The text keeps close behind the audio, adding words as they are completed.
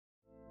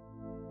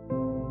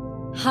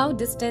How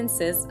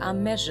distances are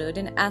measured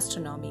in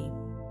astronomy.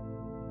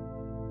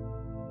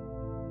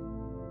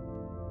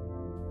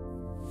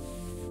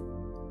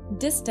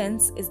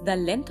 Distance is the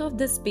length of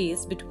the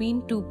space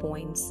between two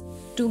points.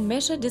 To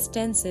measure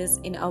distances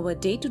in our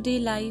day-to-day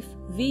life,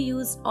 we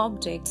use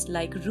objects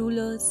like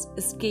rulers,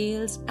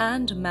 scales,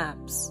 and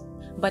maps.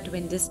 But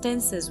when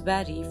distances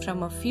vary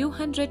from a few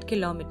hundred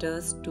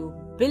kilometers to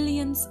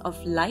billions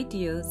of light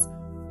years,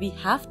 we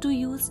have to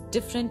use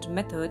different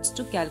methods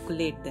to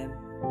calculate them.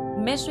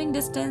 Measuring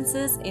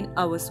distances in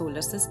our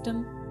solar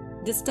system.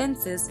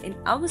 Distances in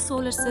our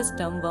solar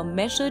system were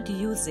measured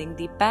using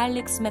the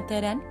Parallax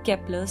method and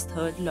Kepler's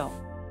third law.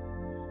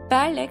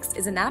 Parallax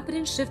is an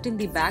apparent shift in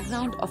the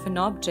background of an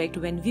object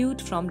when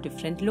viewed from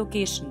different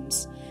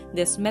locations.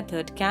 This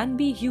method can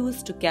be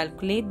used to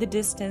calculate the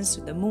distance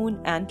to the moon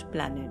and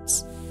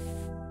planets.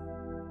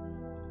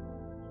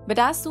 But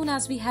as soon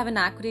as we have an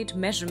accurate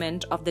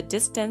measurement of the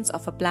distance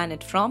of a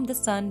planet from the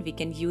Sun, we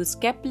can use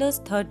Kepler's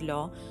third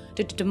law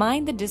to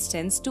determine the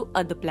distance to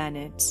other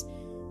planets.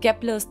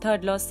 Kepler's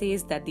third law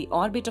says that the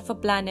orbit of a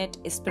planet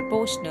is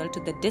proportional to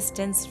the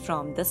distance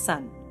from the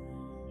Sun.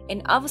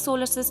 In our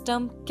solar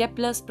system,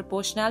 Kepler's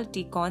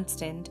proportionality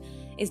constant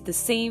is the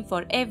same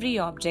for every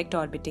object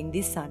orbiting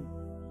the Sun.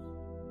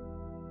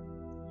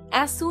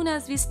 As soon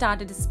as we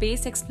started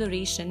space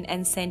exploration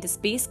and sent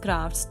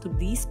spacecrafts to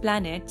these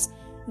planets,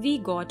 we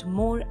got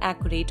more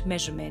accurate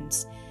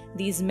measurements.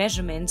 These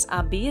measurements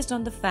are based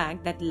on the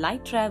fact that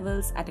light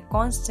travels at a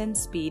constant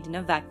speed in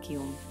a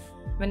vacuum.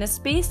 When a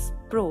space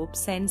probe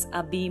sends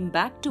a beam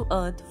back to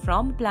Earth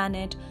from a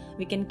planet,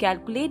 we can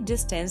calculate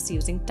distance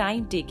using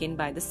time taken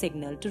by the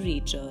signal to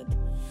reach Earth.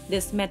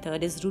 This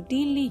method is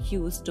routinely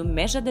used to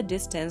measure the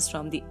distance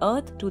from the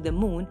Earth to the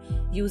Moon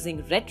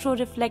using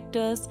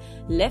retroreflectors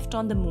left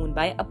on the Moon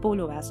by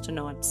Apollo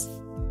astronauts.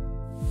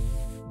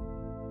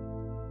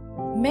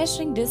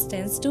 Measuring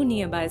distance to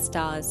nearby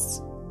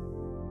stars.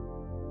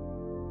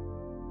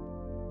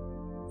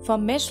 For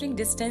measuring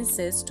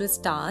distances to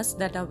stars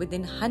that are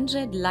within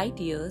 100 light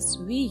years,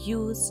 we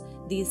use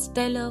the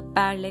stellar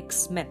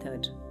parallax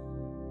method.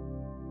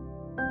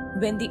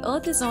 When the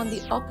Earth is on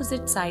the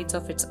opposite sides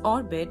of its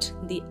orbit,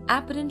 the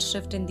apparent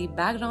shift in the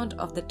background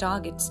of the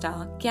target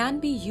star can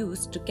be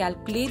used to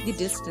calculate the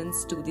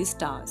distance to the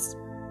stars.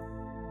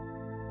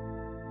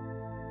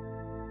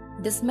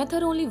 This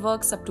method only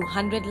works up to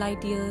 100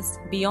 light years.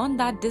 Beyond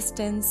that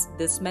distance,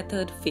 this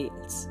method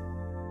fails.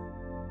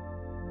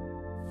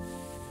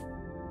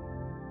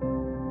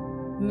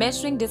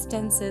 Measuring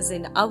distances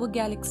in our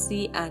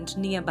galaxy and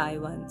nearby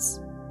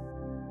ones.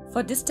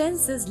 For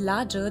distances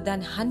larger than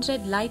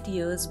 100 light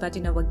years but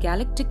in our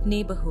galactic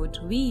neighborhood,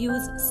 we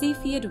use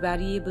Cepheid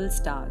variable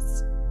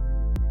stars.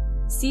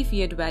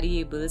 Cepheid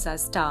variables are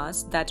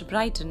stars that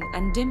brighten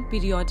and dim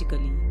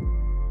periodically.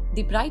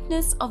 The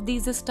brightness of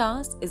these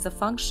stars is a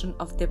function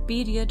of their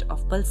period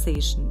of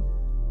pulsation.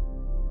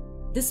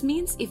 This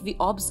means if we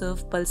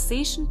observe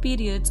pulsation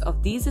periods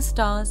of these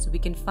stars, we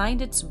can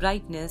find its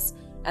brightness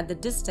at the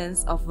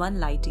distance of 1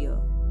 light year.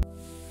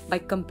 By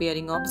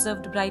comparing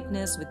observed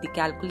brightness with the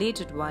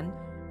calculated one,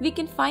 we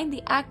can find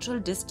the actual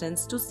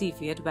distance to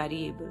Cepheid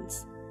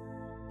variables.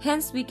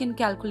 Hence, we can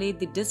calculate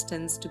the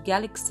distance to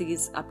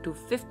galaxies up to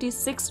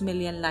 56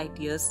 million light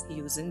years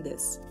using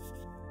this.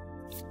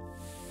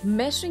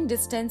 Measuring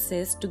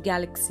distances to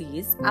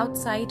galaxies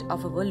outside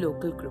of our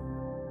local group.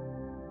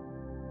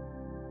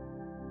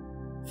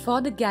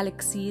 For the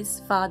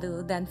galaxies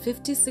farther than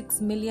 56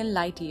 million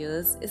light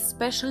years,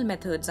 special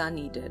methods are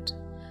needed.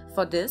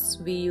 For this,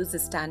 we use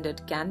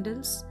standard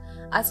candles.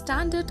 A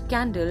standard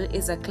candle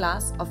is a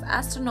class of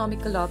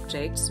astronomical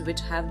objects which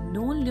have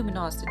no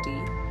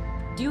luminosity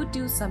due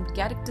to some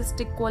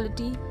characteristic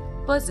quality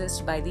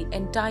possessed by the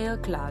entire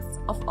class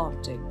of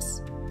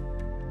objects.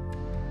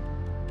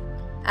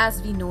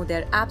 As we know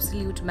their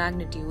absolute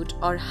magnitude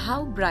or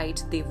how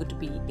bright they would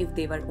be if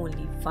they were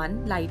only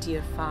 1 light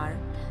year far,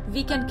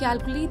 we can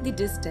calculate the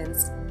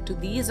distance to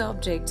these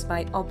objects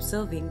by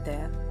observing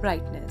their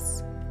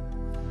brightness.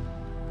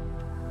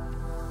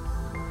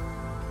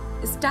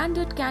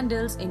 Standard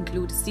candles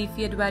include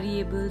Cepheid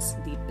variables,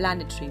 the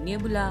planetary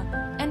nebula,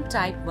 and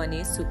Type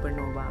 1a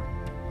supernova.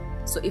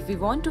 So if we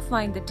want to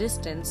find the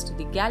distance to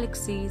the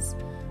galaxies,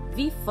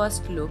 we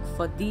first look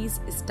for these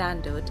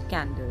standard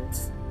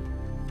candles.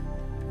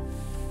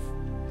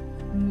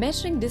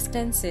 Measuring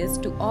distances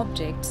to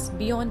objects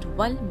beyond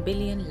 1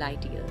 billion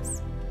light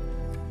years.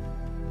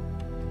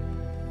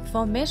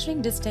 For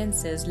measuring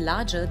distances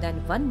larger than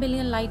 1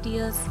 billion light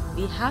years,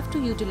 we have to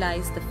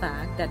utilize the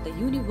fact that the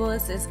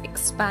universe is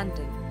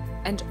expanding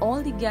and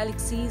all the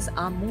galaxies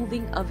are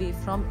moving away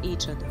from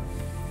each other.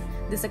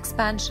 This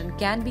expansion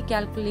can be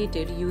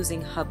calculated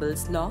using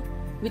Hubbles Law,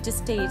 which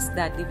states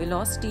that the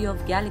velocity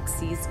of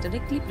galaxies is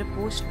directly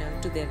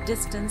proportional to their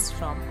distance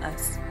from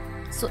us.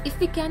 So if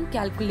we can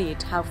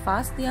calculate how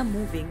fast they are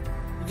moving,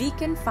 we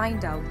can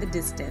find out the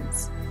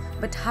distance.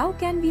 But how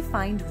can we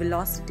find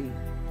velocity?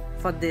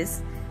 For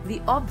this,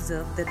 we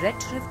observe the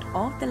redshift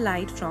of the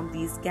light from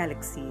these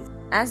galaxies.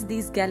 As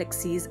these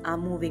galaxies are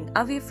moving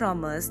away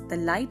from us, the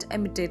light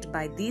emitted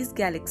by these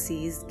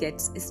galaxies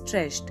gets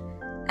stretched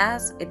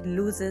as it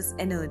loses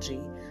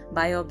energy.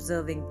 By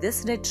observing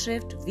this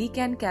redshift, we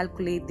can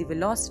calculate the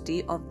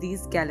velocity of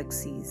these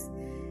galaxies.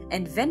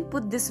 And when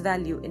put this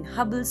value in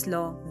Hubble's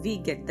law, we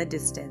get the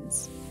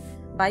distance.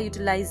 By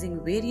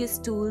utilizing various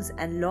tools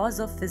and laws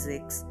of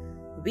physics,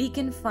 we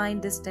can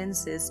find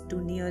distances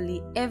to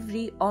nearly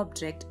every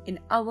object in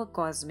our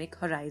cosmic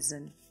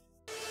horizon.